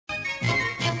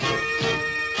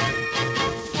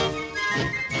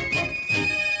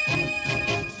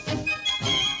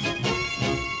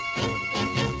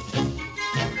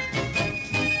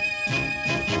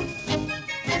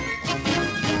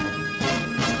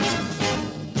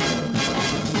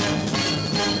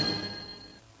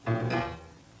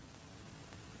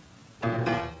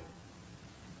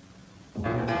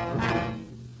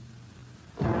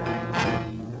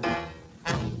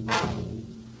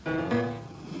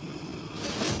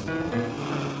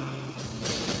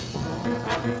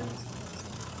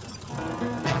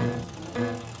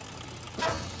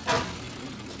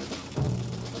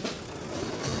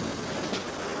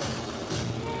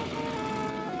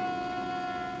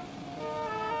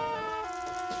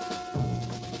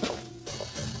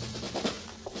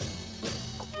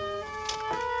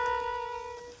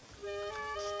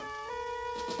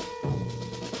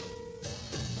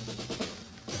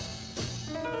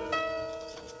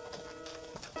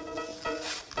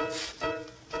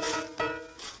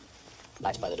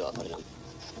Lights by the door, put it on.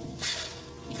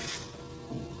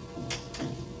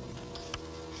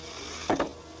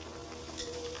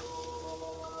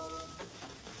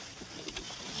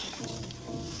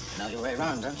 Know your way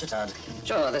around, don't you, Todd?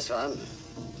 Sure, this one.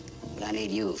 But I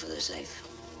need you for the safe.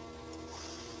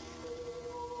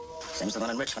 Same's the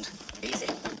one in Richmond. Easy.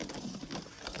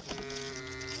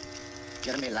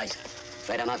 Get me light.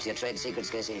 Afraid I'm after your trade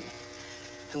secrets, Casey.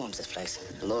 Who owns this place?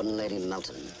 The Lord and Lady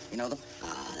Melton. You know them?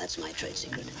 Ah, that's my trade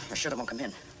secret. I'm sure they won't come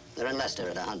in. They're in Leicester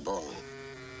at a hunt ball.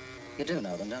 You do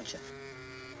know them, don't you?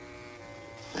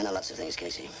 I know lots of things,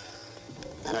 Casey.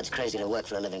 I know it's crazy to work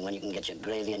for a living when you can get your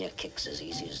gravy and your kicks as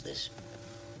easy as this.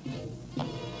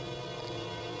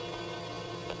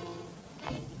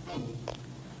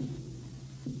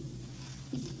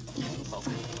 Move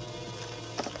over.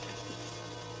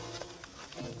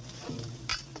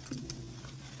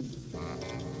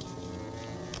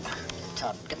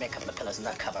 Todd, get me a couple of pillows and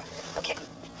that cover. Okay.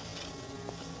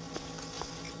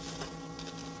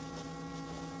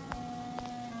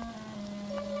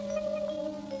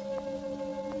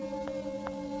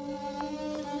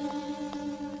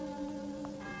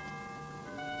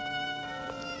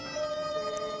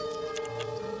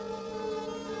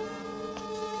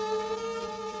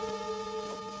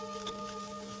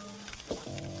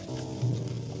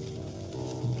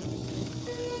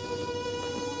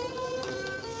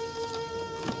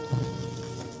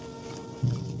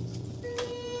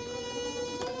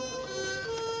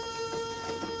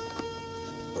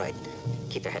 Right.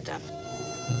 Keep your head down.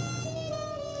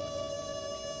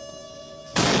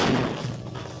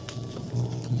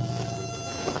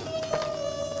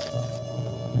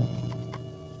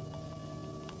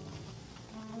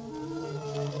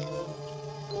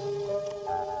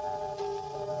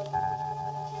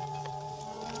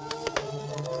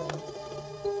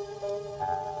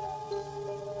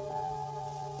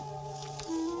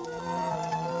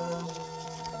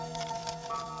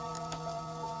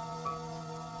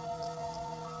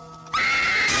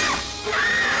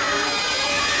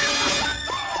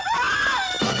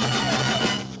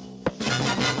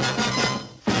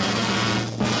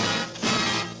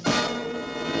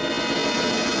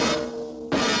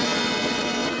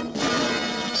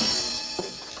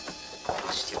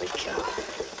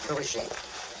 Who is she?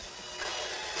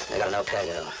 I got an au pair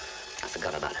girl. I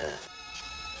forgot about her.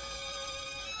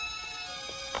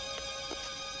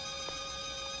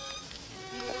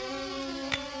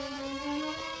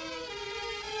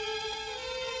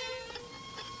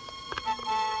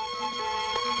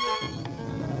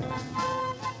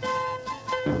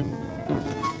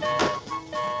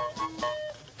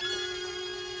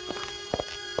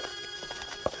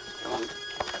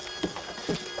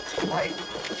 Wait.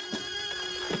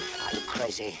 Are you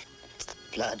crazy?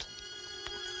 Blood.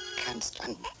 Can't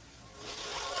stand.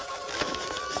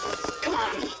 Come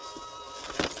on!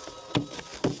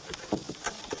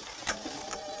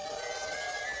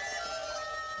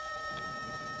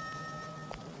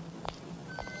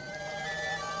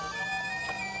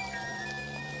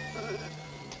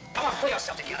 Come on, pull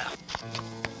yourself together.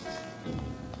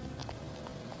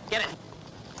 Get in.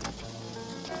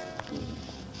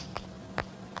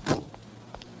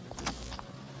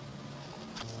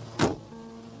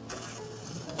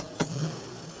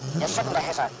 You shouldn't have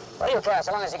hit her. What do you care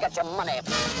so long as you get your money?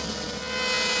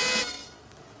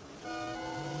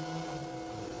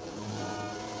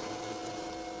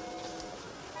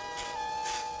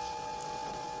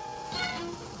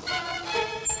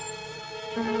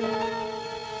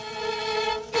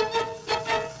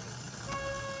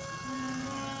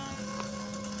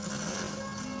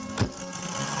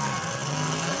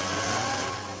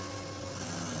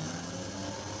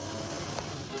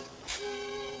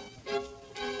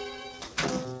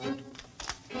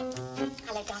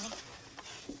 Hello, darling.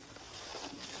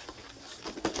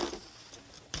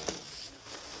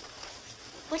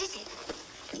 What is it?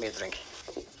 Give me a drink.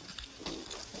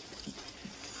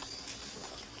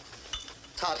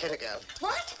 Todd hit a girl.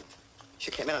 What?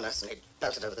 She came in on us and he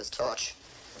belted her with his torch.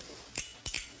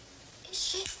 Is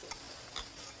she?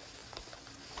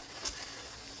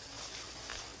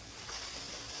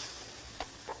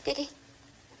 Did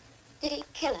he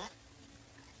kill her?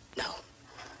 No.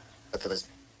 But there was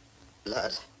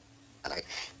blood. And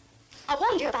I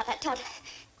warned you about that, Todd.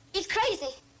 He's crazy.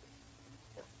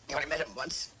 You only met him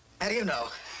once. How do you know?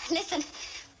 Listen.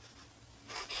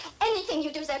 Anything Anything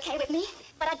you do is okay with me,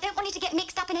 but I don't want you to get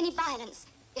mixed up in any violence.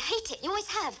 You hate it. You always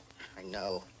have. I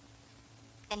know.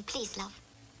 Then please, love,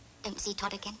 don't see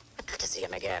Todd again. I've got to see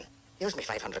him again. He owes me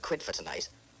 500 quid for tonight.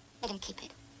 Let him keep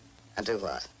it. And do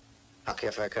what? Hock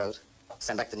your fur coat?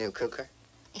 Send back the new cooker?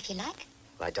 If you like.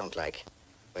 Well, I don't like.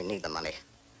 We need the money.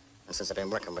 And since I've been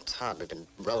working with Todd, we've been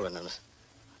rolling in it.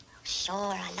 Sure,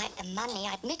 I like the money,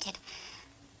 I admit it.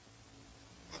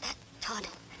 But that Todd,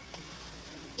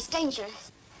 he's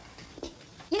dangerous.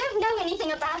 You don't know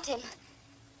anything about him.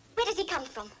 Where does he come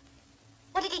from?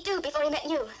 What did he do before he met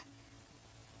you?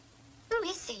 Who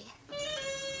is he?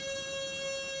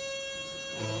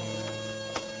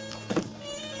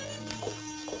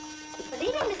 Good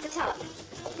evening, Mr. Todd.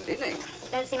 Good evening.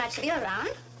 Don't see much of you around.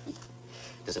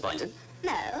 Disappointed?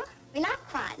 No, we like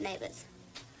quiet neighbors.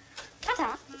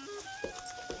 Ta-ta.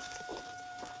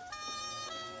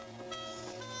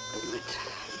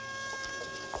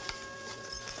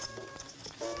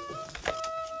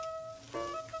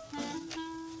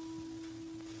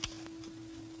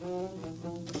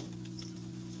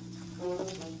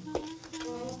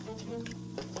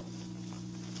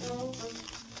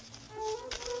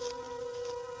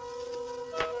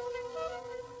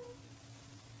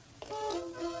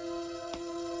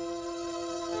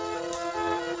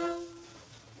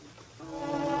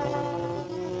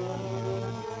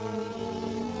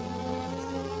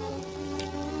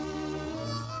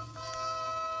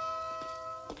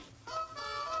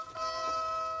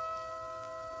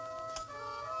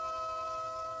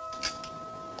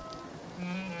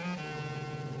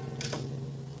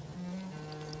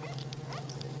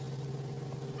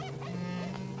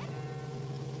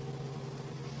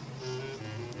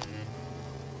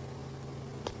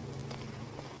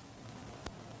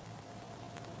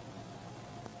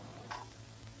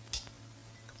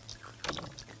 Good night.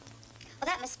 Well,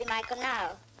 that must be Michael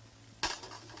now.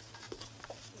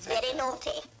 He's very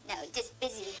naughty. No, just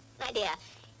busy. My dear,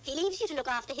 he leaves you to look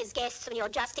after his guests when you're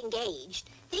just engaged.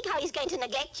 Think how he's going to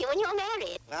neglect you when you're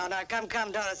married. No, no,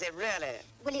 come, Dorothy, really.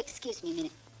 Will you excuse me a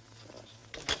minute?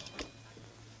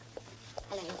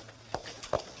 Hello.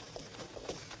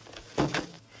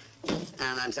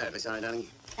 I'm terribly sorry, darling.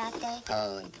 Birthday?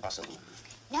 Oh, impossible.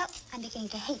 No, I'm beginning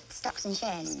to hate stocks and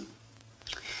shares.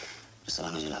 Just so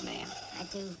long as you love me. I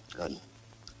do. Good.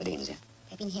 Good evening, dear.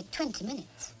 I've been here 20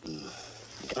 minutes.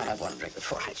 Can I have one drink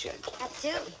before I should? Have two.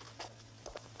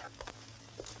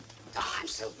 Oh, I'm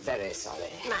so very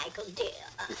sorry. Michael, dear.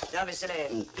 Don't be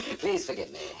silly. Please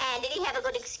forgive me. And did he have a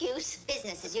good excuse?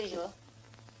 Business as usual.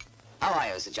 How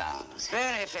are you, Sir Charles?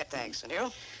 Very fit, thanks. And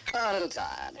you? Oh, a little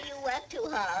tired. You work too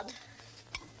hard.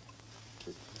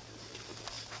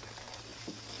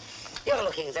 You're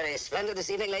looking very splendid this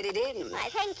evening, Lady Dean. Why,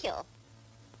 thank you.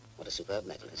 What a superb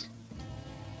necklace.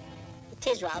 It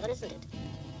is rather, isn't it?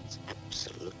 It's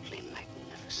absolutely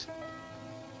magnificent.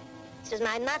 It was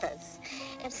my mother's.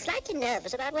 I'm slightly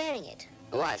nervous about wearing it.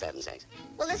 Why, for heaven's sake?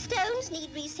 Well, the stones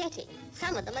need resetting.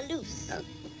 Some of them are loose.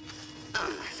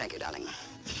 Oh, thank you, darling.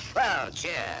 Well,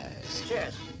 cheers.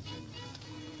 Cheers.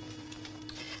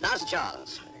 Now, Sir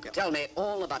Charles, tell me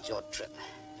all about your trip.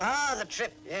 Ah, the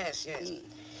trip. Yes.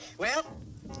 Well,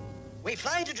 we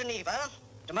fly to Geneva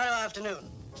tomorrow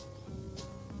afternoon.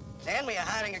 Then we are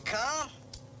hiring a car,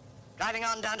 driving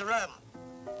on down to Rome.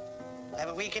 We'll have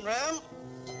a week in Rome.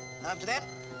 After that,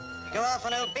 we go off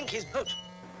on old Binky's boat.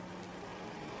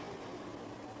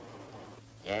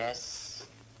 Yes,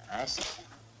 I see.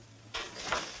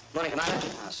 Morning, Commander.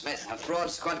 Smith, have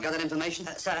fraud squad gathered information?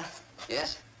 Sir,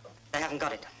 Yes? they haven't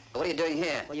got it. What are you doing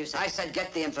here? Well, you said- I said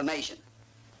get the information.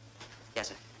 Yes,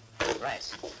 sir.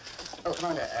 Right. Oh,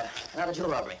 Commander, another jewel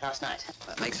robbery last night.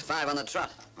 That makes 5 on the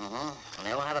trot. And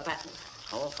they all have a pattern.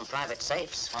 All from private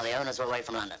safes while the owners were away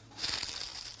from London.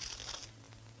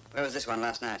 Where was this one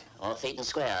last night? All Theaton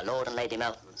Square, Lord and Lady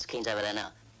Melton's. Keen's over there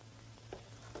now.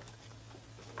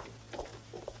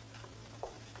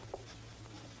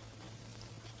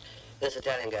 This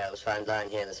Italian girl was found lying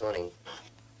here this morning.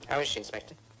 How is she,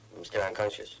 Inspector? Still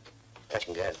unconscious.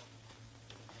 Touching good.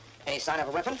 Any sign of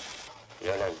a weapon?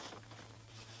 No, no.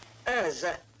 Oh, there's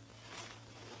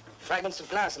fragments of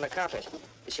glass on the carpet.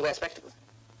 Did she wear spectacles?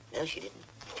 No, she didn't.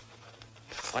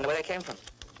 Wonder where they came from.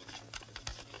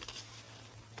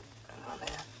 Oh, there.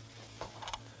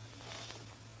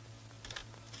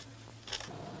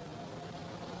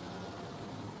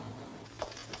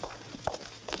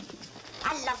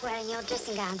 I love wearing your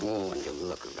dressing gown. Oh, and you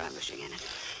look ravishing in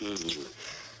it.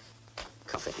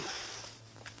 Coffee.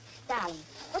 Darling,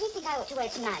 what do you think I ought to wear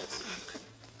tonight?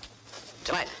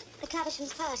 Tonight? The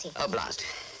Clavishams' party. Oh, blast.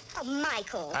 Oh,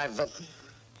 Michael. I've got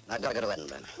to go to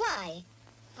Edinburgh. Why?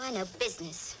 I know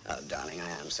business. Oh, darling, I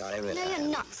am sorry, really. No, I you're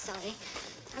am. not sorry.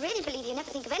 I really believe you never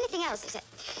think of anything else except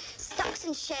stocks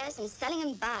and shares and selling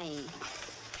and buying.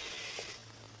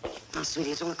 Oh,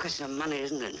 sweetie, it's all a question of money,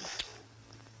 isn't it?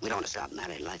 We don't want to start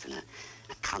married life in a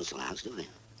council house, do we?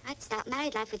 I'd start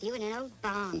married life with you in an old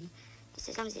barn, just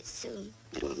as long as it's soon.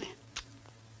 It will be.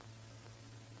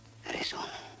 Very soon.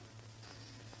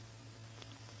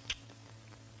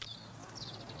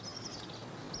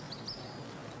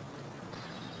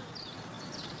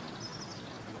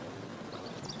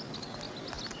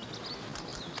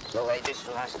 Low wages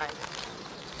for last night.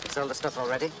 Sold the stuff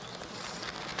already?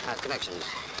 How's connections?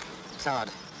 It's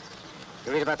odd.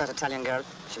 You read about that Italian girl?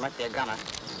 She might be a gunner.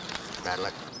 Bad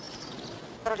luck.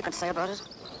 What you got to say about it?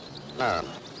 No.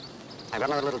 I've got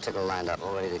another little tickle lined up,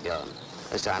 all ready to go.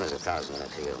 This time there's 1,000 in it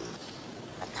for you.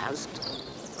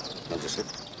 1,000? Interested?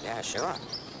 Yeah, sure.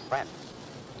 When?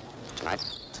 Tonight?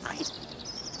 Tonight?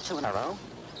 2 in a row?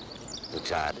 You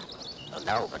tired? Oh,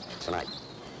 no, but... Tonight.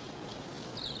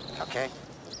 Okay.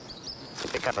 You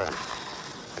pick up a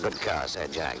good car, say a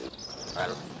Jag.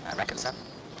 Well, I reckon so.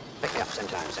 Pick up same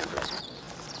time, same place.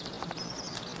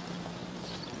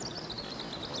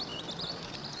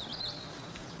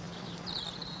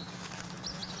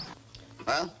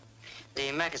 Well?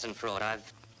 The Mackerson fraud.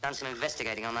 I've done some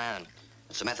investigating on my own.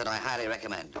 It's a method I highly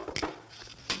recommend.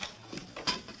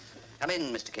 Come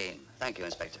in, Mr. Keane. Thank you,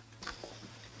 Inspector.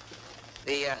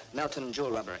 The Melton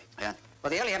jewel robbery. Yeah?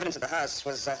 Well, the only evidence at the house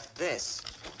was this.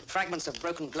 Fragments of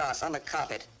broken glass on the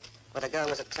carpet where the girl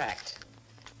was attacked.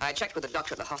 I checked with the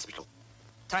doctor at the hospital.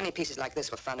 Tiny pieces like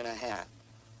this were found in her hair,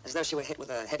 as though she were hit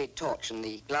with a heavy torch and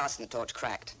the glass in the torch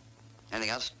cracked. Anything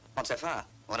else? Not so far.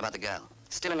 What about the girl?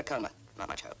 Still in a coma. Not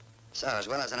much hope. So, as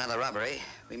well as another robbery,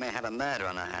 we may have a murder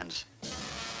on our hands.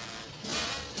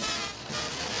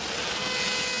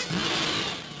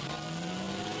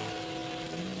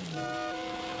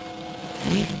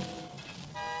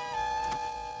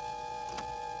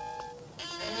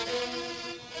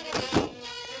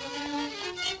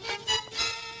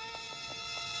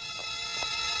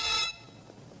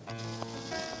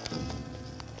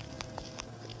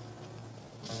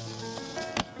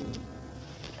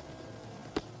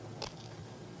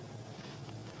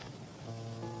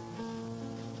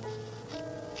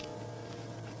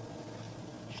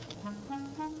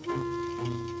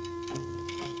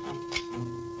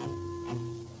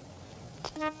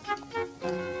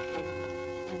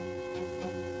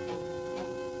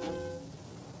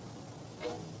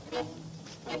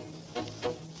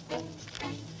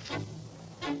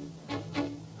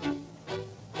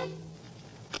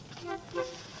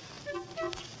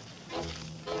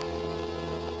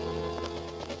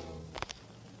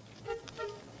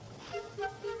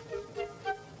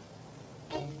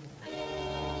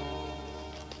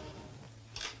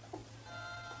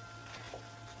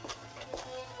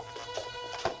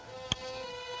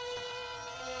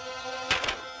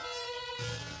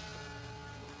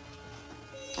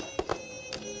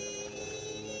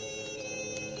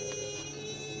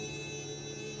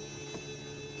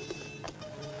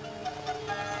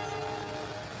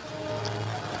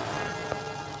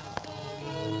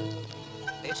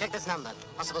 You check this number.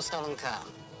 Possible stolen car.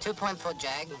 2.4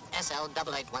 Jag, SL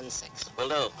 8816. Will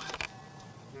do.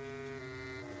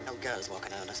 No girls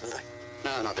walking around us, will there?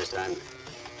 No, not this time.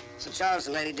 St. Charles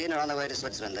and Lady Dean are on their way to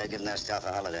Switzerland. They're giving their staff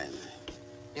a holiday.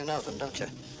 You know them, don't you?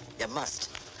 You must.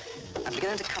 I'm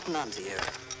beginning to cotton on to you,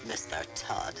 Mr.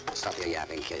 Todd. Stop your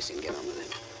yapping, Casey, and get on with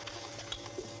it.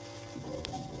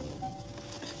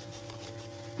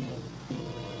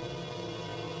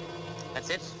 That's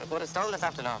it. Report is stolen this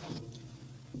afternoon.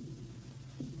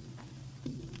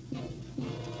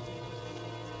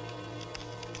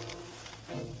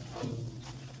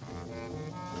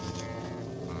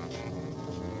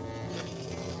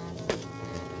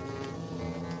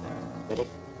 Ready?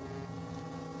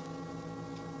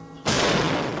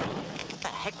 What the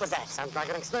heck was that? Sounds like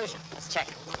an explosion. Let's check.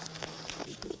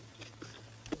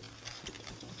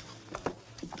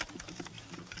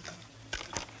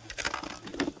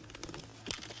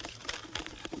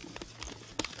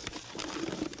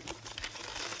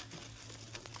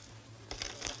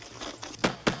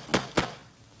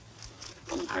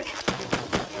 Hurry.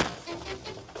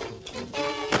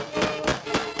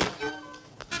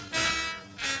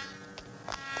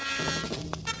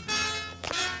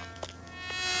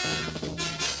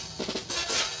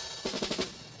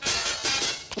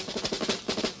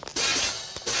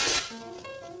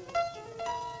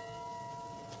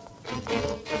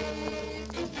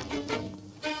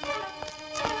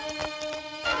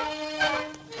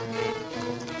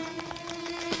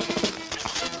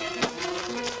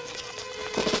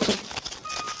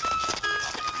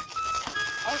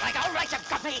 All right, you've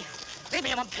got me. Leave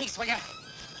me in one piece, will you?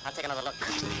 I'll take another look.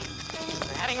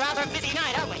 We're having rather a busy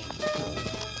night, aren't we?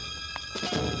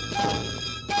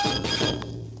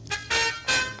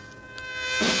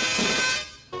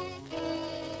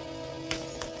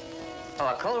 Oh,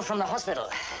 a call from the hospital.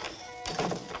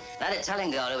 That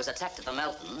Italian girl who was attacked at the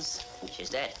Meltons, she's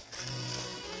dead.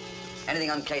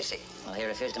 Anything on Casey? Well, he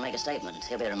refused to make a statement.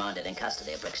 He'll be remanded in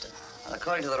custody at Brixton. Well,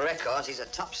 according to the records, he's a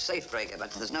top safe breaker,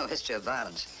 but there's no history of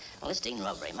violence. Well, this Dean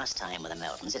robbery must tie in with the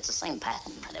Meltons. It's the same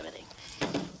pattern and everything.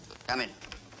 Come in.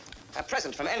 A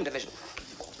present from N Division.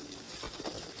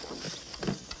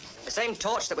 The same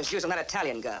torch that was used on that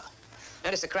Italian girl.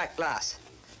 Notice the cracked glass.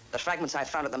 The fragments I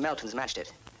found at the Meltons matched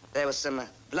it. There was some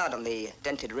blood on the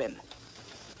dented rim.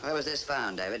 Where was this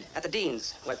found, David? At the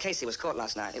Dean's, where Casey was caught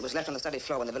last night. It was left on the study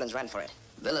floor when the villains ran for it.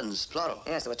 Villains, plural.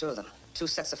 Yes, there were two of them. 2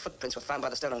 sets of footprints were found by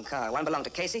the stolen car. One belonged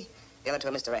to Casey, the other to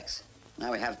a Mr. X.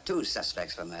 Now we have 2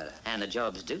 suspects for murder. And the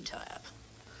jobs do tie up.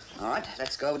 All right,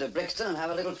 let's go over to Brixton and have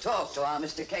a little talk to our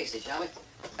Mr. Casey, shall we?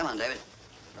 Come on, David.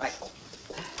 Right.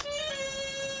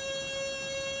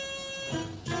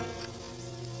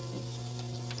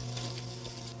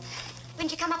 When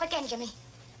did you come up again, Jimmy?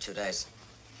 2 days.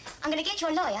 I'm going to get you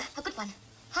a lawyer, a good one.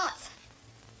 Hearts.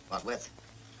 What with?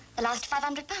 The last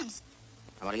 £500. And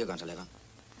what are you going to live on?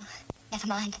 Never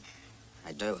mind.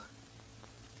 I do.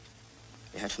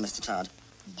 You heard from Mr. Todd?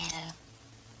 No.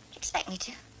 Expect me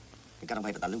to. He got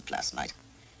away with the loot last night.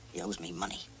 He owes me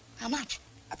money. How much?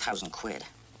 £1,000 quid.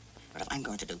 But if I'm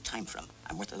going to do time for him,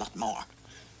 I'm worth a lot more.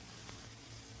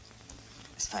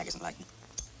 This fag isn't like me.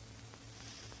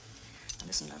 Now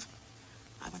listen, love.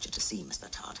 I want you to see Mr.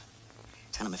 Todd.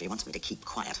 Tell him if he wants me to keep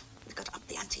quiet, we've got to up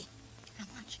the ante. How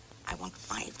much? I want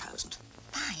 5,000.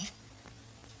 5?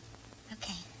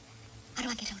 Okay. How do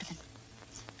I get hold of him?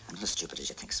 I'm not as stupid as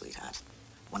you think, sweetheart.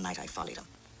 One night I followed him.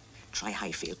 Try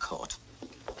Highfield Court.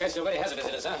 Casey already has a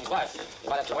visitor, sir. His wife. You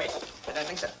might have to wait. I don't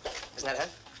think so. Isn't that her?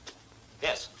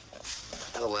 Yes.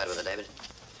 Have a word with her, David.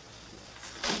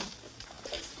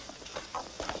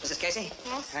 Mrs. Casey?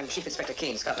 Yes? I'm Chief Inspector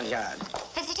Keene, Scotland Yard.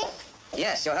 Visiting?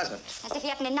 Yes, your husband. As if he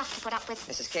hadn't enough to put up with.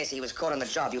 Mrs. Casey, he was caught on the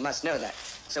job. You must know that.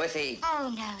 So if he...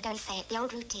 Oh, no, don't say it. The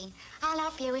old routine. I'll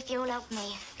help you if you'll help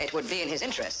me. It would be in his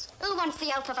interest. Who wants the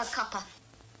help of a copper?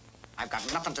 I've got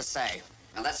nothing to say.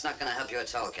 Well, that's not going to help you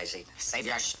at all, Casey. Save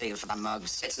your spiel for the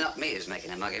mugs. It's not me who's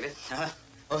making a mug of you.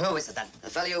 Well, who is it then? The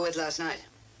fellow you were with last night.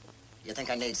 You think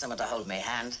I need someone to hold me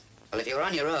hand? Well, if you were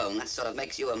on your own, that sort of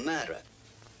makes you a murderer.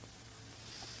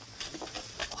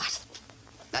 What?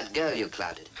 That girl you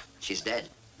clouded, she's dead.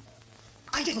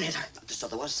 I didn't hit her. I just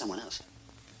thought there was someone else.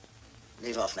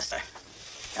 Leave off, mister.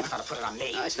 You're not going to put it on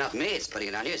me. No, it's not me it's putting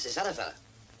it on you. It's this other fella.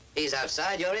 He's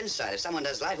outside, you're inside. If someone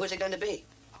does life, who's it going to be?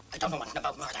 I don't know nothing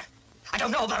about murder. I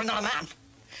don't know about another man.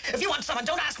 If you want someone,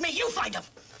 don't ask me. You find him.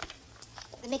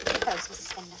 The mid for both, Mrs.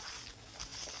 Spender.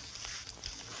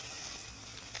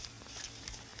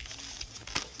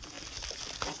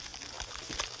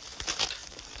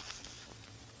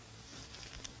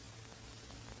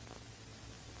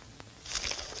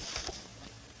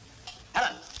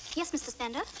 Helen, Yes, Mr.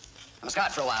 Spender? I must go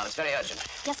out for a while. It's very urgent.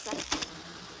 Yes, sir.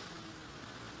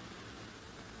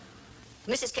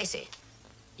 Mrs. Casey,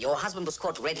 your husband was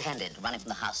caught red-handed running from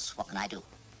the house. What can I do?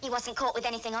 He wasn't caught with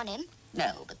anything on him.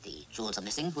 No, but the jewels are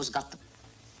missing. Who's got them?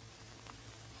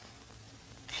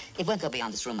 It won't go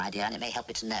beyond this room, my dear, and it may help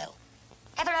you to know.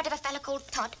 Ever heard of a fella called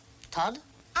Todd? Todd?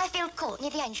 Highfield Court, near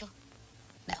the Angel.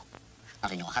 No,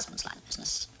 not in your husband's line of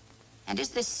business. And is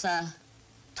this,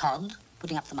 Todd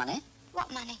putting up the money?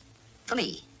 What money? For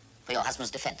me, for your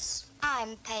husband's defense.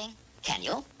 I'm paying. Can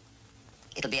you?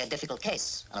 It'll be a difficult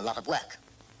case and a lot of work.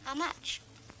 How much?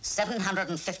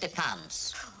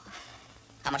 £750.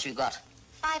 How much have you got?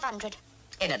 500.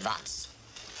 In advance.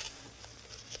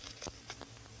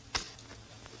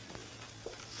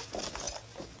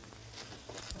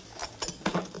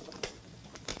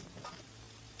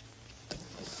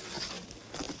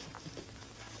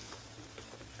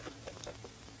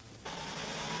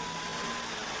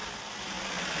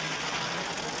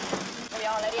 Here we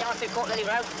are, lady. Highfield Court, Lily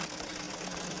Road.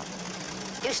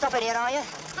 You stopping here, are you?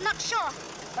 I'm not sure.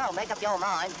 Well, make up your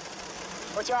mind.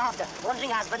 What you after? Wandering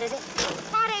husband, is it?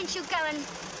 Why don't you go and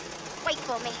wait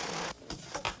for me?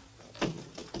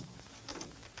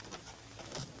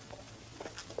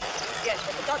 Yes,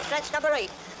 Mr. Todd, that's number 8.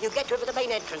 You get to it with the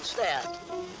main entrance, there.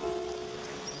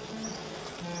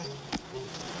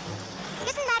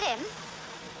 Isn't that him?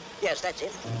 Yes, that's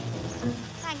it.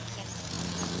 Thank you.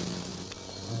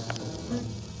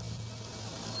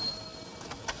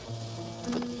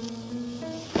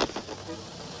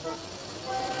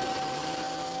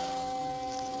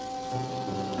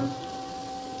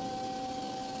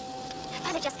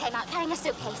 Father just came out carrying a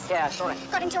suitcase. Yeah, I saw it.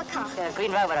 Got into a car. Yeah,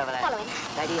 green Rover over there. Follow him.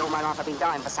 Lady, all my life I've been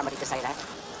dying for somebody to say that.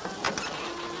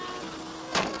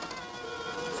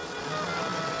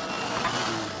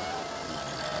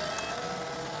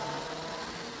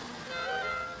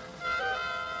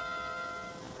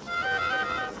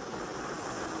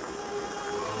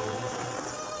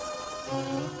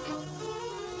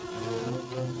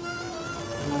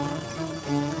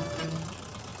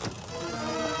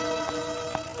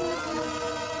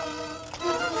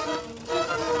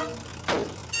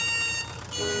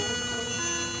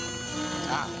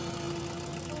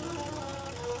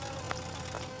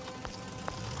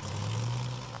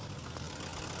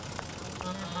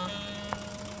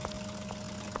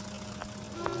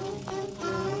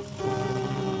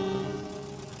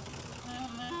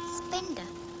 Spender.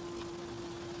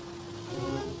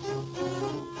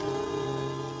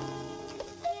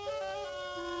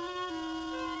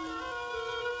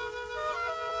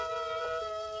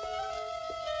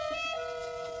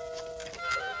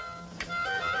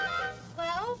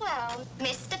 Well,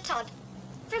 Mr. Todd.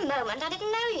 For a moment, I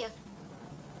didn't know you.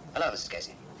 Hello, Mrs.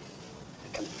 Casey.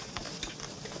 Come.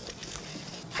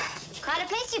 Quite a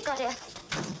place you've got here.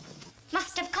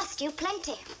 Must have cost you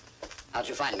plenty. How'd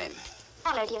you find me?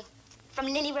 Followed you. From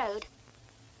Lily Road.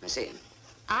 I see.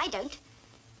 I don't.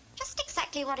 Just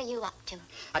exactly what are you up to?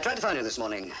 I tried to phone you this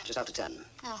morning, just after 10.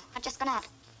 Oh, I've just gone out.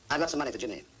 I've got some money for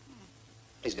Jimmy.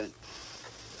 Please go in.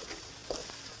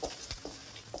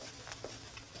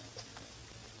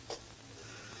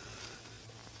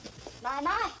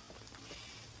 My.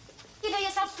 You do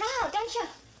yourself proud, don't you?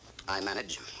 I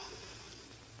manage.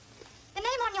 The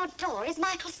name on your door is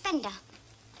Michael Spender.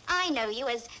 I know you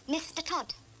as Mr.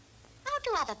 Todd. How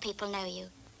do other people know you?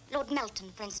 Lord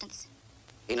Melton, for instance.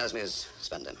 He knows me as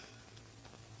Spender.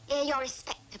 You're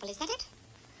respectable, is that it?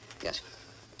 Yes.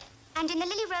 And in the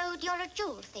Lily Road, you're a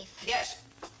jewel thief. Yes.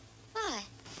 Why?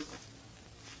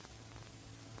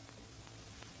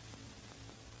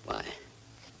 Why?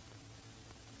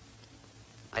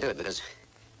 I do it because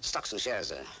stocks and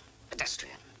shares are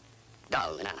pedestrian,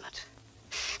 dull, inanimate.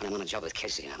 When I'm on a job with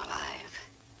Casey, I'm alive.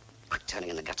 Quick turning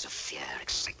in the guts of fear,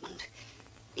 excitement,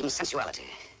 even sensuality.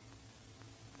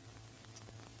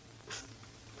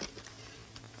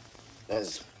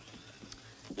 There's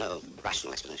no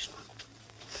rational explanation.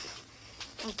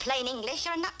 In plain English,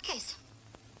 you're a nutcase.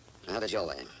 Now, that's your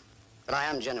way. But I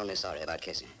am genuinely sorry about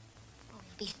Casey. Oh,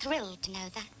 you'll be thrilled to know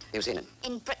that. You've seen him?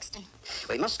 In Brixton.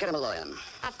 We must get him a lawyer.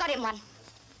 I've got him one.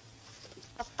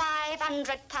 For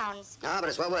 £500. Ah, but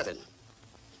it's well worth it.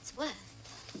 It's worth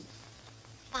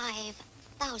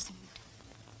 5,000.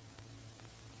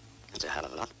 That's a hell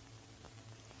of a lot.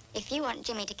 If you want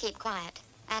Jimmy to keep quiet,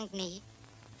 and me,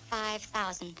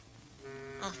 5,000.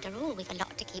 After all, we've a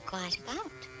lot to keep quiet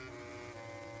about.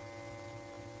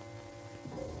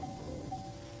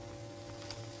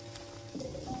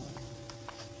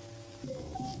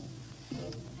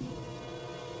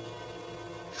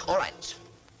 All right.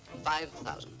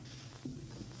 5,000.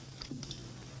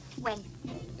 When?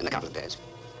 In a couple of days.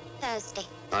 Thursday.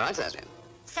 All right, Thursday.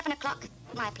 7 o'clock,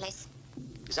 my place.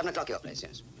 7 o'clock your place,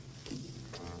 yes.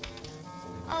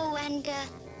 Oh, and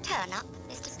turn up,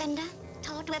 Mr. Spender,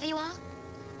 Todd, whoever you are.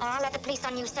 Or I'll let the police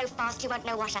on you so fast you won't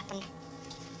know what happened.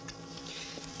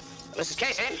 Mrs.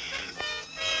 Casey.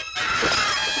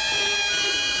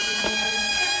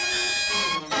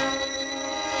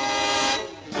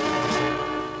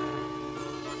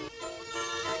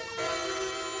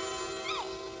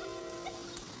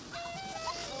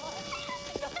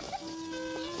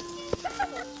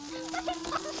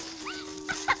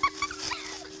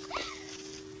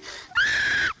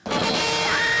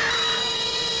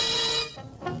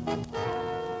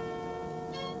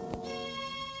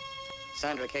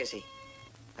 Sandra Casey.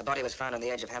 Her body was found on the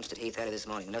edge of Hampstead Heath early this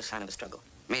morning. No sign of a struggle.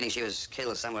 Meaning she was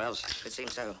killed somewhere else? It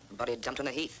seems so. The body had jumped on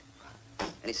the heath.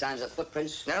 Any signs of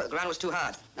footprints? No, the ground was too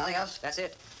hard. Nothing else? That's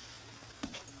it.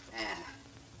 Yeah.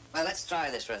 Well, let's try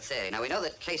this for a theory. Now, we know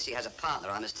that Casey has a partner,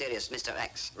 our mysterious Mr.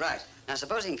 X. Right. Now,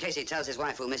 supposing Casey tells his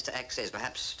wife who Mr. X is,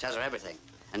 perhaps tells her everything,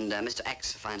 and Mr.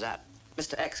 X finds out.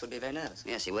 Mr. X would be very nervous.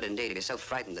 Yes, he would indeed. He'd be so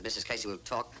frightened that Mrs. Casey will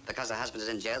talk because her husband is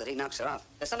in jail that he knocks her off.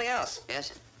 There's something else.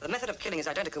 Yes? The method of killing is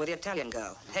identical with the Italian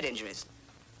girl. Head injuries.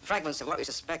 Fragments of what we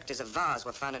suspect is a vase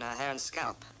were found in her hair and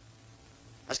scalp.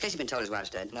 Has Casey been told his wife's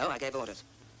dead? No, I gave orders.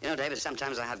 You know, David,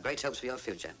 sometimes I have great hopes for your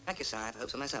future. Thank you, sir. I have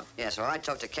hopes for myself. Yes, all right,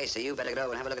 talk to Casey. You better go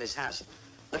and have a look at his house.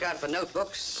 Look out for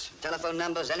notebooks, telephone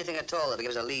numbers, anything at all that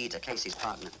gives a lead to Casey's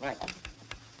partner. Right.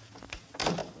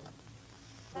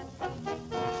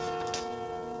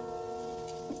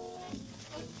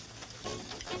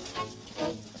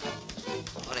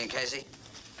 Casey.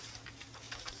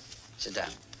 Sit down.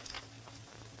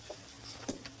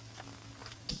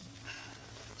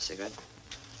 Cigarette?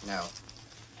 No.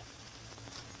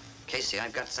 Casey,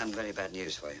 I've got some very bad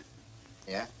news for you.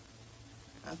 Yeah?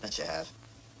 I bet you have.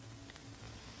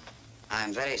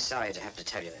 I'm very sorry to have to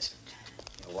tell you this,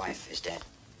 but your wife is dead.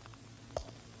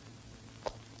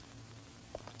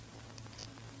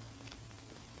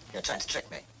 You're trying to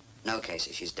trick me. No,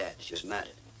 Casey, she's dead. She was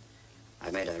murdered.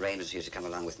 I've made arrangements for you to come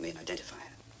along with me and identify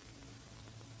her.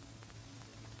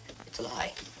 It's a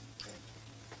lie.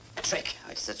 A trick.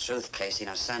 Oh, it's the truth, Casey.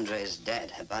 Now, Sandra is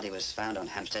dead. Her body was found on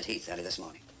Hampstead Heath early this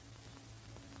morning.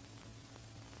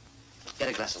 Get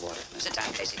a glass of water. Now, sit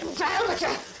down, Casey.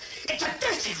 It's a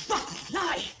dirty, rotten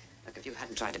lie! Look, if you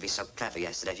hadn't tried to be so clever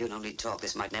yesterday, if you'd only talked,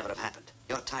 this might never have happened.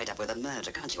 You're tied up with a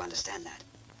murder, can't you understand that?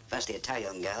 First the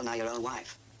Italian girl, now your own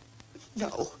wife.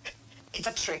 No, it's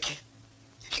a trick.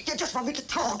 You just want me to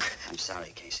talk. I'm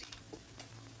sorry, Casey.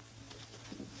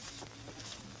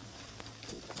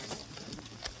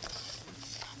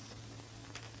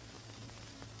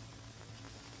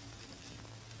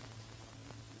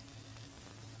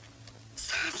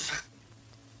 Sandra.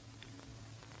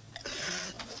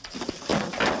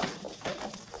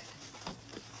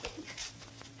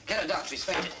 Get a doctor, he's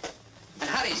fainted. And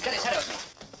hurry, he's got his head open.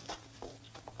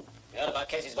 You heard about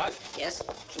Casey's wife? Yes?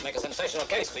 Should make a sensational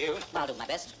case for you. I'll do my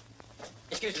best.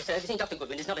 Excuse me, sir. Have you seen Dr.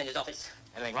 Goodwin? He's not in his office.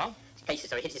 Anything wrong? Casey,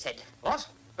 sir, he hit his head. What?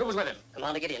 Who was with him?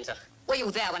 Commander Gideon, sir. Were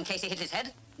you there when Casey hit his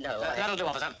head? No, That'll do,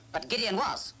 officer. But Gideon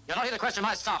was. You're not here to question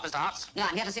my staff, Mr. Hartz. No,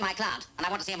 I'm here to see my client, and I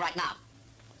want to see him right now.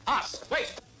 Hartz,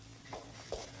 wait!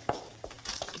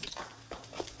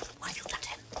 What have you done to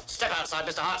him? Step outside,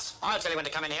 Mr. Hartz. I'll tell you when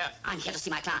to come in here. I'm here to see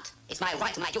my client. It's my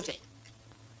right and my duty.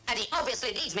 And he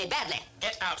obviously needs me badly.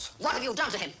 Get out. What have you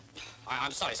done to him?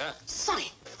 I'm sorry, sir.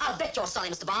 Sorry. I'll bet you're sorry,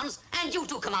 Mr. Barnes. And you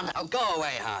too, Commander. Oh, go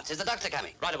away, Hart. Is the doctor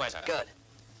coming? Right away, sir. Good.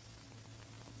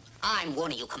 I'm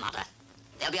warning you, Commander.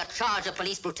 There'll be a charge of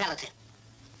police brutality.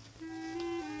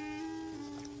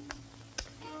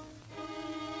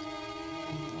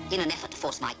 In an effort to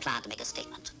force my client to make a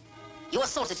statement, you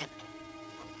assaulted him.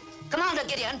 Commander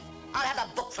Gideon, I'll have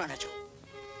the book thrown at you.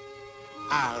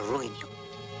 I'll ruin you.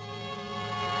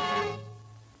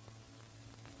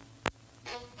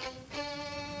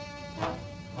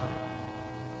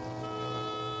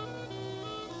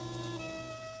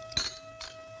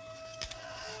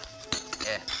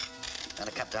 Here.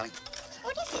 Another cup, darling.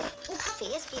 What is it? Oh, coffee,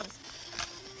 yes,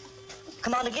 please.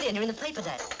 Commander Gideon, you're in the paper,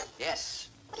 Dad. Yes.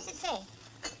 What does it say?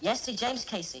 Yesterday, James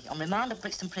Casey, on remand at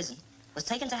Brixton Prison, was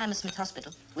taken to Hammersmith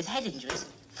Hospital with head injuries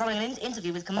following an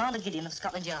interview with Commander Gideon of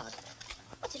Scotland Yard.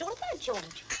 What's it all about,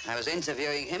 George? I was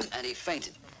interviewing him, and he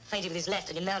fainted. Fainted with his left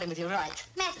and you nailed him with your right.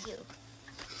 Matthew.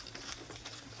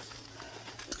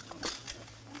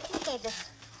 You gave this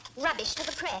rubbish to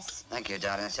the press. Thank you,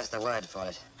 darling. That's just the word for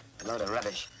it. A load of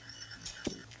rubbish.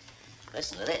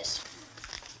 Listen to this.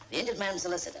 The injured man's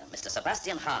solicitor, Mr.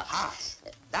 Sebastian Hart. Hart?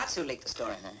 That's who leaked the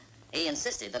story. He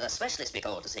insisted that a specialist be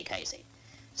called to see Casey.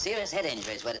 Serious head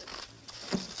injuries were...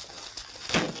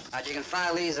 Right, you can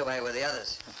file these away with the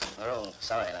others. We're all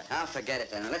sorry, lad. I'll forget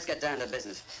it then. Let's get down to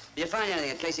business. Did you find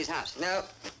anything at Casey's house? No.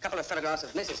 A couple of photographs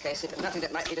of Mrs. Casey, but nothing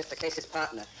that might lead us to Casey's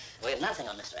partner. We have nothing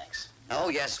on Mr. X. Oh,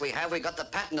 yes, we have. We got the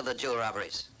pattern of the jewel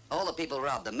robberies. All the people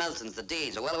robbed, the Meltons, the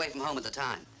Deeds, are well away from home at the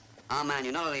time. Our man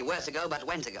knew not only where to go, but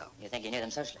when to go. You think you knew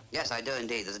them socially? Yes, I do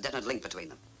indeed. There's a definite link between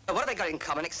them. But what have they got in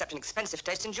common except an expensive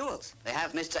taste in jewels? They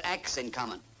have Mr. X in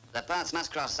common. Their paths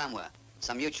must cross somewhere.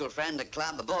 Some mutual friend, a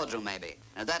club, a boardroom, maybe.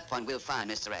 And at that point, we'll find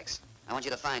Mr. X. I want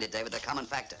you to find it, David, the common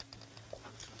factor.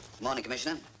 Morning,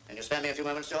 Commissioner. Can you spare me a few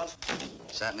moments, George?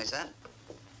 Certainly, sir.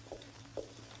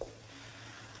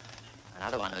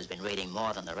 Another one who's been reading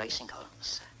more than the racing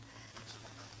columns.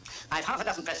 I've half a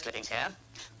dozen press clippings here.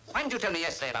 Why didn't you tell me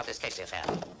yesterday about this Casey affair?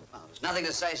 Well, there's nothing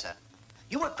to say, sir.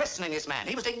 You were questioning this man.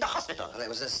 He was taken to hospital. Well, it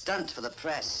was a stunt for the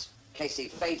press. Casey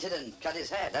fainted and cut his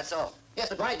head, that's all. Yes,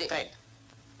 but why did he faint?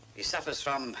 He suffers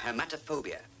from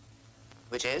hematophobia.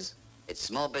 Which is? It's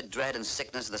morbid dread and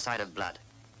sickness at the sight of blood.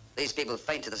 These people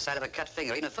faint to the sight of a cut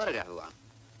finger, even a photograph of one.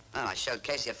 Well, I showed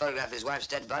Casey a photograph of his wife's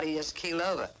dead body. He just keeled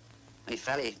over. When he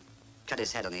fell, he cut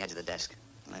his head on the edge of the desk.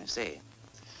 I see.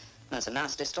 That's a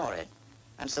nasty story.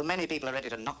 And so many people are ready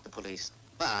to knock the police.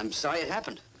 Well, I'm sorry it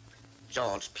happened.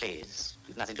 George, please.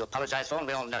 You've nothing to apologize for, and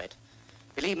we all know it.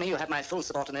 Believe me, you have my full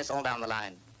support in this all down the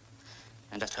line.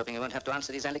 I'm just hoping you won't have to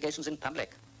answer these allegations in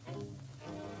public.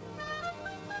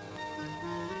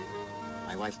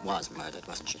 My wife was murdered,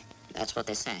 wasn't she? That's what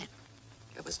they say.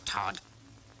 It was Todd.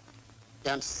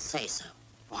 Don't say so.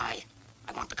 Why?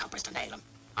 I want the coppers to nail him.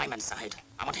 I'm inside.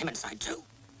 I want him inside, too.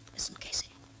 Listen, Casey.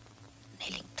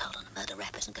 Nailing Todd murder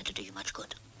rap isn't going to do you much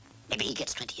good. Maybe he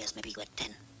gets 20 years, maybe you get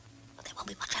 10. But there won't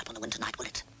be much help on the winter night, will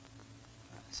it?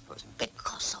 I suppose.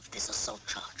 Because of this assault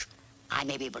charge, I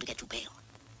may be able to get you bail.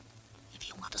 If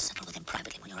you want to settle with him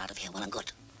privately when you're out of here, well and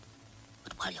good.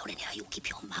 But while you're in here, you keep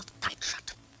your mouth tight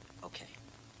shut. Okay.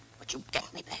 But you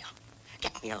get me bail.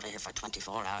 Get me out of here for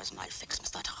 24 hours and I'll fix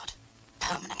Mr. Todd.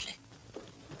 Permanently.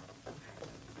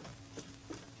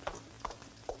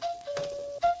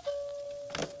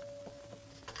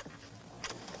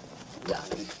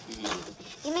 Darling.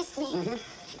 You missed me.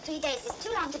 3 days is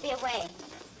too long to be away.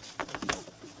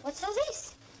 What's all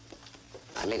this?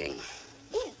 I'm leaving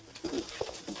Here.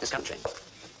 this country.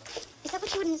 Is that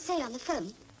what you wouldn't say on the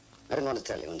phone? I didn't want to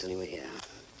tell you until you were here.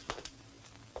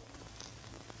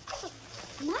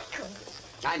 Michael.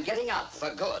 I'm getting out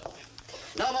for good.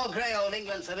 No more grey old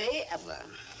England for me, ever.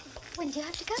 When do you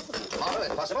have to go? Tomorrow,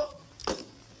 if possible.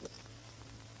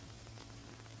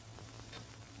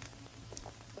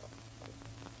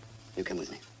 You come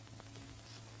with me.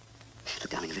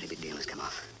 Look, darling, a very big deal has come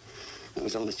off. It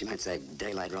was almost, you might say,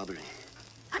 daylight robbery.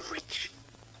 I'm rich.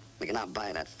 We can now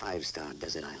buy that 5-star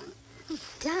desert island. Oh,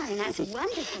 darling, that's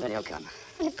wonderful. Then you'll come.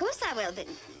 Well, of course I will, but...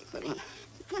 But what?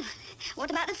 Well,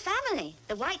 what about the family?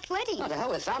 The white wedding? Oh, to hell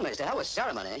with families, to hell with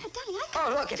ceremony. Oh, darling,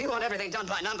 I Oh, look, if you want everything done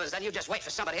by numbers, then you just wait for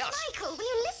somebody else. Michael, will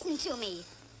you listen to me?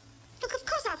 Look, of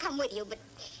course I'll come with you, but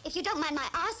if you don't mind my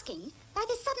asking, why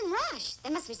this sudden rush?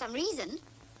 There must be some reason.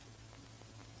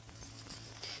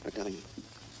 Look, darling,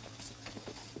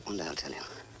 one day I'll tell you.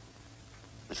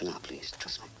 But for now, please,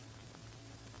 trust me.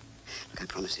 Look, I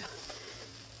promise you,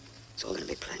 it's all going to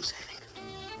be plain sailing.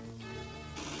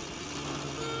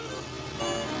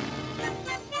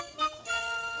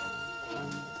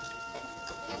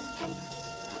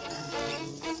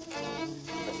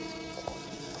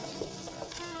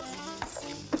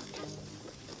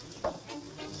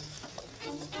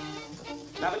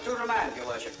 Number 2 remand, Your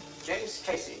Worship. James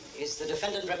Casey. Is the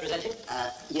defendant represented?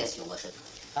 Yes, Your Worship.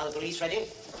 Are the police ready?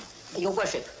 Your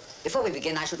Worship, before we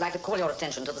begin, I should like to call your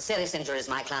attention to the serious injuries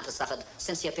my client has suffered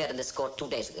since he appeared in this court 2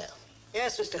 days ago.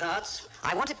 Yes, Mr. Hartz.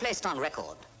 I want it placed on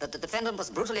record that the defendant was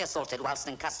brutally assaulted whilst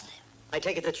in custody. I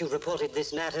take it that you reported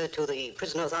this matter to the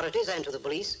prison authorities and to the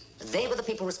police? They were the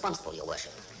people responsible, Your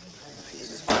Worship.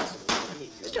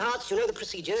 Mr. Hartz, you know the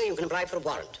procedure. You can apply for a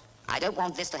warrant. I don't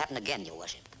want this to happen again, Your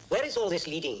Worship. Where is all this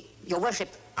leading? Your Worship,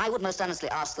 I would most earnestly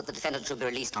ask that the defendant should be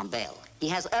released on bail. He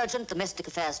has urgent domestic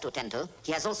affairs to attend to.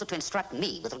 He has also to instruct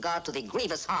me with regard to the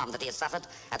grievous harm that he has suffered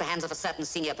at the hands of a certain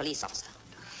senior police officer.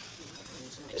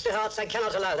 Mr. Hartz, I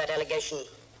cannot allow that allegation.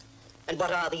 And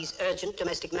what are these urgent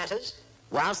domestic matters?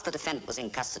 Whilst the defendant was in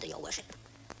custody, Your Worship,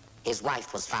 his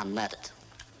wife was found murdered.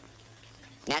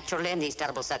 Naturally, in these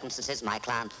terrible circumstances, my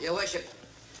client... Your Worship,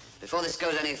 before this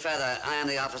goes any further, I am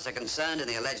the officer concerned in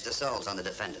the alleged assaults on the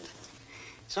defendant.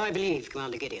 So I believe,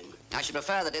 Commander Gideon. I should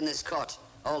prefer that in this court,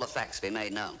 all the facts be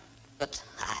made known. But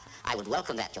I would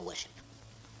welcome that, Your Worship.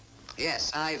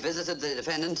 Yes, I visited the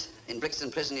defendant in Brixton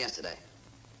Prison yesterday.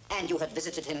 And you had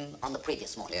visited him on the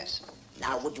previous morning? Yes.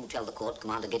 Now, would you tell the court,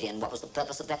 Commander Gideon, what was the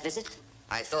purpose of that visit?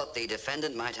 I thought the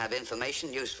defendant might have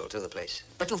information useful to the police.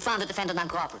 But you found the defendant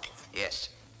uncooperative? Yes,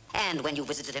 And when you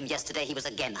visited him yesterday, he was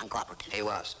again uncooperative? he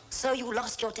was. So you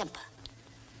lost your temper?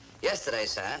 Yesterday,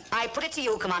 sir. I put it to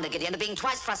you, Commander Gideon, being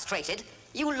twice frustrated,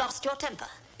 you lost your temper.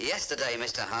 Yesterday,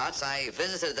 Mr. Hartz, I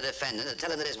visited the defendant to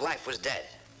tell him that his wife was dead.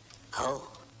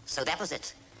 Oh, so that was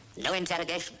it. No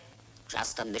interrogation,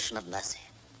 just a mission of mercy.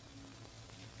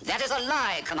 That is a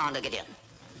lie, Commander Gideon.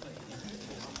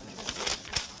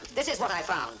 This is what I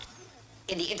found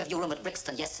in the interview room at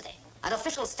Brixton yesterday. An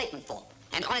official statement form,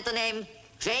 and on it the name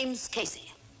James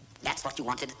Casey. That's what you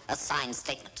wanted, a signed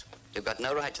statement. You've got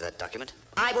no right to that document.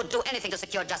 I would do anything to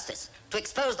secure justice, to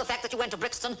expose the fact that you went to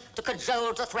Brixton to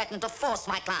cajole, to threaten, to force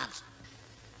my client.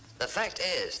 The fact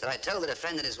is that I told the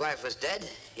defendant his wife was dead.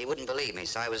 He wouldn't believe me,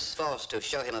 so I was forced to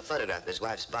show him a photograph of his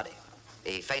wife's body.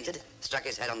 He fainted, struck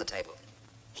his head on the table.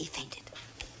 He fainted.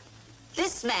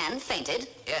 This man fainted?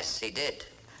 Yes, he did.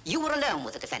 You were alone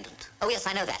with the defendant. Oh, yes,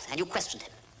 I know that. And you questioned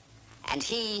him. And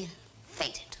he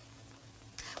fainted.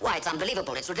 Why, it's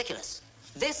unbelievable. It's ridiculous.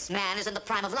 This man is in the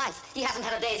prime of life. He hasn't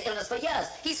had a day's illness for years.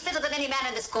 He's fitter than any man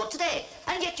in this court today.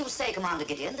 And yet you say, Commander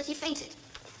Gideon, that he fainted.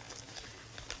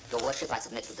 Your Worship, I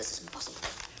submit that this is impossible.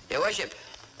 Your Worship,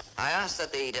 I ask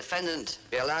that the defendant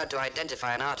be allowed to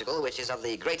identify an article which is of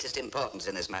the greatest importance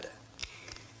in this matter.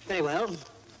 Very well.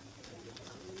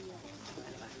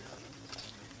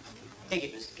 Take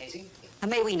it, Mr. Casey.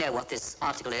 And may we know what this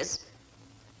article is?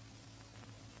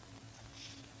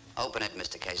 Open it,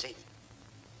 Mr. Casey.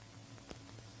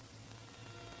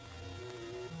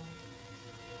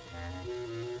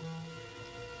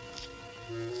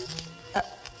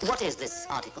 What is this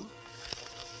article?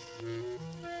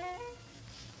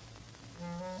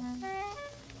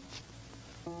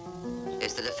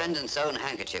 It's the defendant's own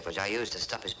handkerchief, which I used to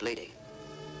stop his bleeding.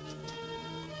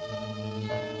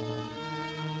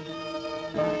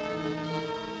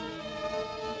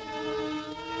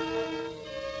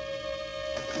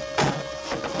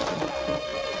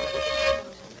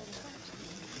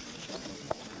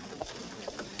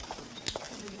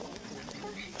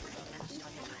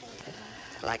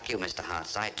 Like you, Mr.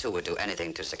 Hartz, I too would do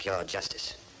anything to secure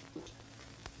justice.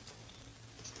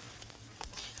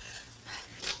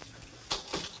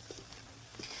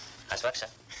 Nice work, sir.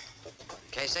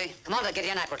 Casey? Commander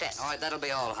Gideon, I protest. All right, that'll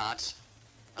be all, Hartz.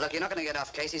 Look, you're not going to get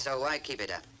off, Casey, so why keep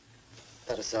it up?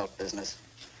 That assault business.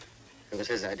 It was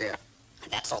his idea.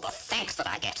 That's all the thanks that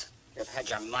I get. You've had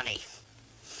your money.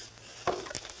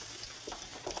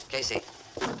 Casey,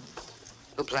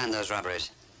 who planned those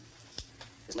robberies?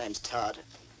 His name's Todd.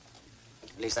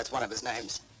 At least that's one of his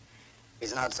names.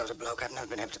 He's an odd sort of bloke. I've never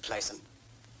been able to place him.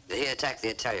 Did he attack the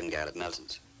Italian girl at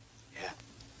Melton's? Yeah.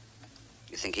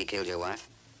 You think he killed your wife?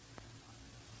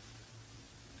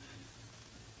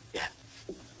 Yeah.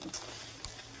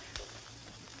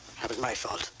 That was my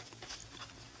fault.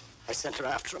 I sent her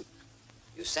after him.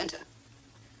 You sent her?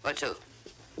 Where to?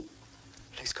 A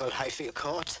place called Highfield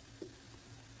Court.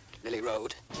 Lily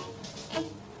Road.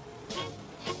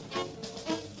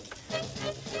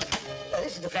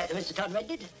 This is the flat that Mr. Todd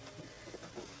rented.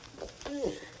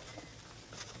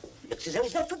 Looks as though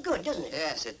he's left for good, doesn't it?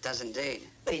 Yes, it does indeed.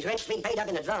 But his rent's been paid up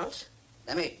in advance.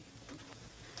 Let me.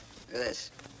 Look at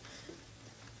this.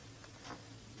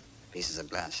 Pieces of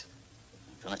glass.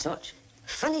 From a torch.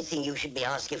 Funny thing you should be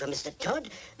asking for Mr. Todd.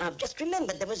 I've just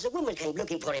remembered there was a woman came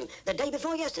looking for him the day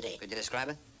before yesterday. Could you describe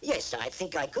her? Yes, I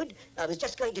think I could. I was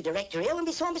just going to direct her here when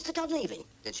we saw Mr. Todd leaving.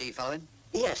 Did she follow him?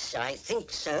 Yes, I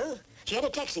think so. She had a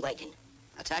taxi waiting.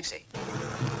 A taxi?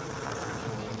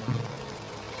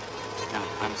 No,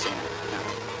 I'm seeing her. No.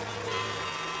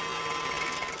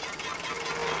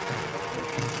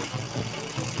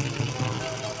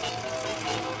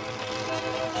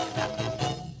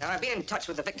 Now, I've been in touch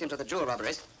with the victims of the jewel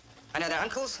robberies. I know their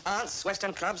uncles, aunts, West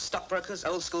End clubs, stockbrokers,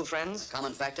 old school friends.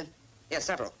 Common factor? Yes,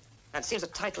 several. And it seems the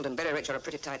titled and very rich are a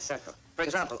pretty tight circle. For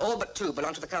example, all but two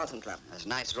belong to the Carlton Club. That's a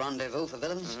nice rendezvous for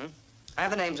villains. Mm-hmm. I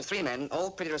have the names of three men,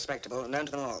 all pretty respectable, known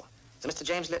to them all. There's Mr.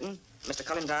 James Lytton, Mr.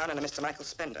 Colin Down, and a Mr. Michael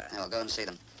Spender. I'll go and see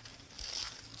them.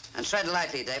 And tread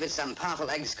lightly, David. Some powerful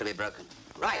eggs could be broken.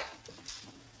 Right.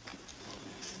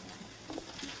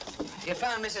 You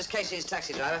found Mrs. Casey's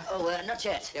taxi driver? Oh, not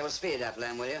yet. Yeah, well, speed it up,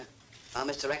 Lamb, will you? While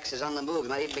Mr. X is on the move, he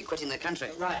might even be quitting the country.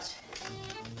 Right.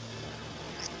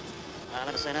 I'll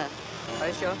never say no. Are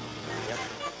you sure? Yep.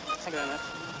 Thank you very much.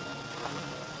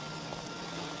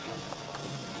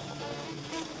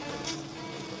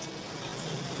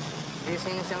 Have you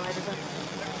seen this young lady, sir?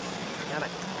 No, but,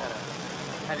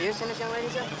 have you seen this young lady,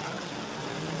 sir?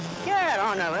 Yeah,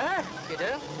 I know her. You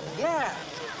do? Yeah.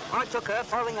 I took her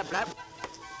following a black...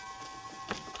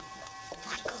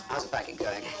 Michael. How's the packing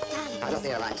going? Done. I got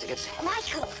the airline tickets.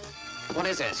 Michael. What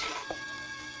is it?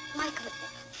 Michael,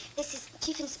 this is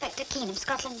Chief Inspector Keenan,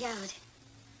 Scotland Yard.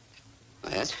 Oh,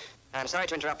 yes? I'm sorry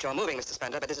to interrupt your moving, Mr.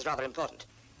 Spender, but this is rather important.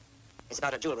 It's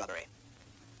about a jewel robbery.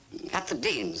 At the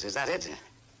Dean's, is that it?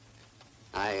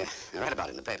 I read about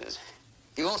it in the papers.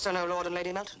 You also know Lord and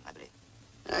Lady Melton, I believe.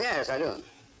 Yes, I do.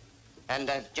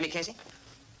 And, Jimmy Casey?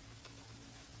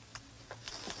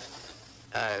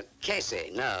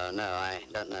 Casey? No, I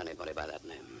don't know anybody by that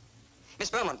name. Miss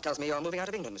Beaumont tells me you're moving out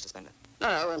of England, Mr. Spender.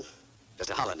 No, just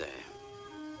a holiday.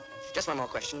 Just one more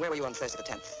question. Where were you on Thursday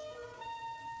the 10th?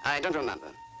 I don't remember.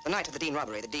 The night of the Dean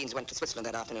robbery, the Deans went to Switzerland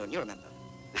that afternoon. You remember?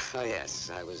 Oh,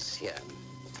 yes, I was here.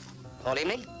 All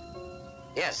evening?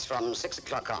 Yes, from 6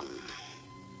 o'clock on.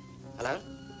 Alone?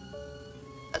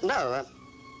 No,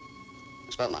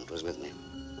 Miss Beaumont was with me.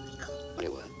 Well,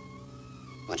 you were,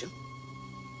 weren't you?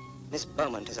 Miss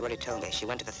Beaumont has already told me she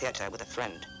went to the theatre with a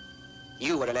friend.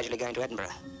 You were allegedly going to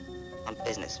Edinburgh. On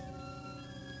business.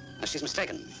 No, she's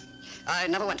mistaken. I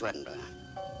never went to Edinburgh.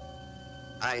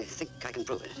 I think I can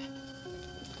prove it.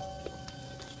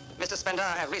 Mr. Spender,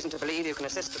 I have reason to believe you can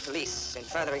assist the police in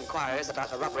further inquiries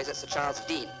about the robberies at Sir Charles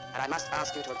Dean, and I must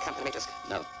ask you to accompany me to...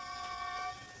 No.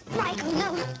 Michael,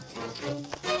 no.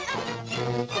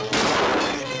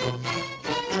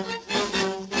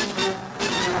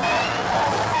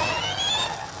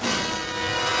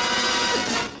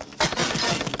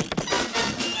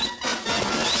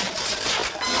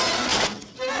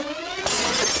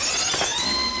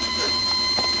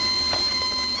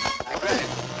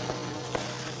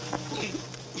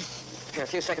 You're a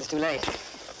few seconds too late.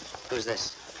 Who's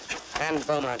this? And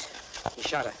Beaumont. He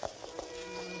shot her.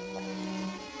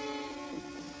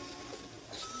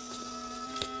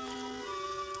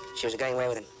 She was going away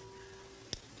with him.